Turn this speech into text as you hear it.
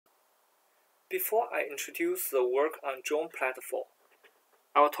Before I introduce the work1 platform,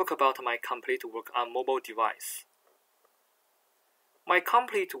 I will talk about my complete work on mobile device. My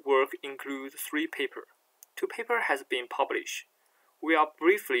complete work includes 3 papers. 2 papers has been published. We will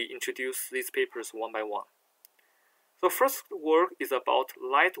briefly introduce these papers one by one. The first work is about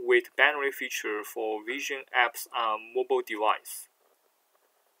lightweight binary feature for vision apps on mobile device.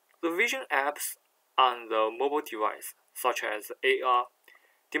 The vision apps on the mobile device, such as AR,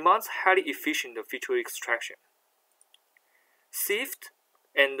 demands highly efficient feature extraction. SIFT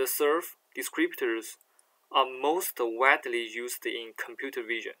and SURF descriptors are most widely used in computer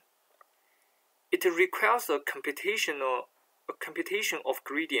vision. It requires a computation of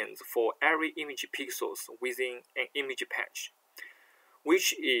gradients for every image pixels within an image patch,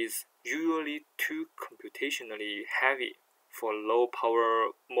 which is usually too computationally heavy for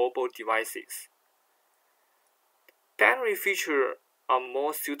low-power mobile devices. Binary features are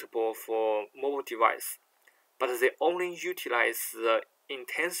more suitable for mobile device, but they only utilize the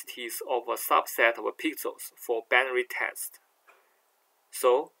intensities of a subset of pixels for binary test,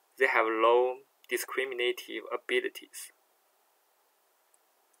 so they have low discriminative abilities.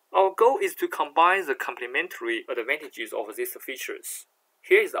 Our goal is to combine the complementary advantages of these features.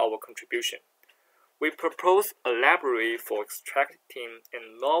 Here is our contribution. We propose a library for extracting a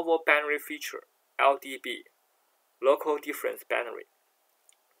novel binary feature, LDB, local difference binary,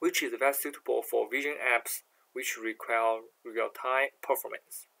 which is very suitable for vision apps which require real-time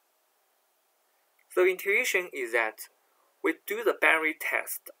performance. The intuition is that we do the binary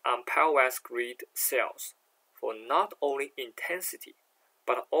test on pairwise grid cells for not only intensity,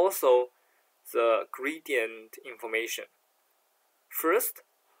 but also the gradient information. First,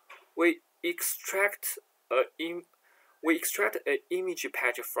 we extract an image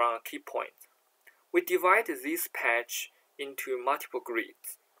patch from a key point. We divide this patch into multiple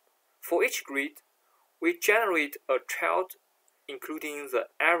grids. For each grid, we generate a chart including the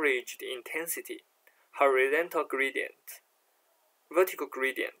averaged intensity, horizontal gradient, vertical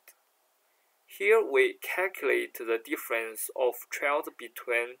gradient. Here we calculate the difference of chart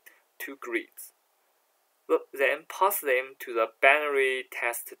between 2 grids, then pass them to the binary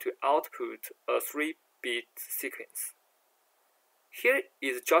test to output a 3-bit sequence. Here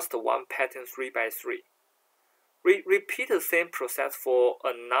is just one pattern 3 by 3. We repeat the same process for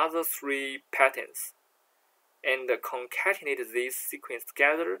another 3 patterns, and concatenate these sequences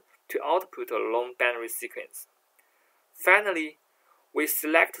together to output a long binary sequence. Finally, we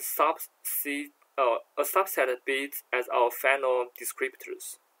select a subset bits as our final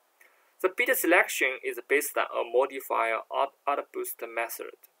descriptors. The bit selection is based on a modifier outboost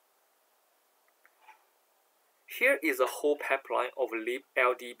method. Here is a whole pipeline of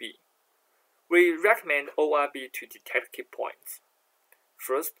LDB. We recommend ORB to detect key points.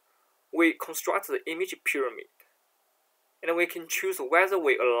 First, we construct the image pyramid, and we can choose whether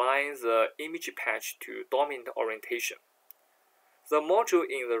we align the image patch to dominant orientation. The module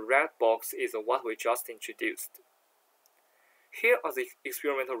in the red box is what we just introduced. Here are the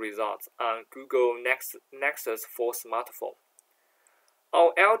experimental results on Google Nexus for smartphone.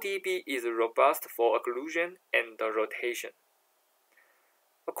 Our LDB is robust for occlusion and rotation.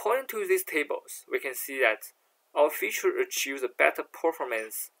 According to these tables, we can see that our feature achieves better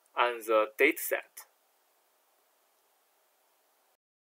performance on the dataset.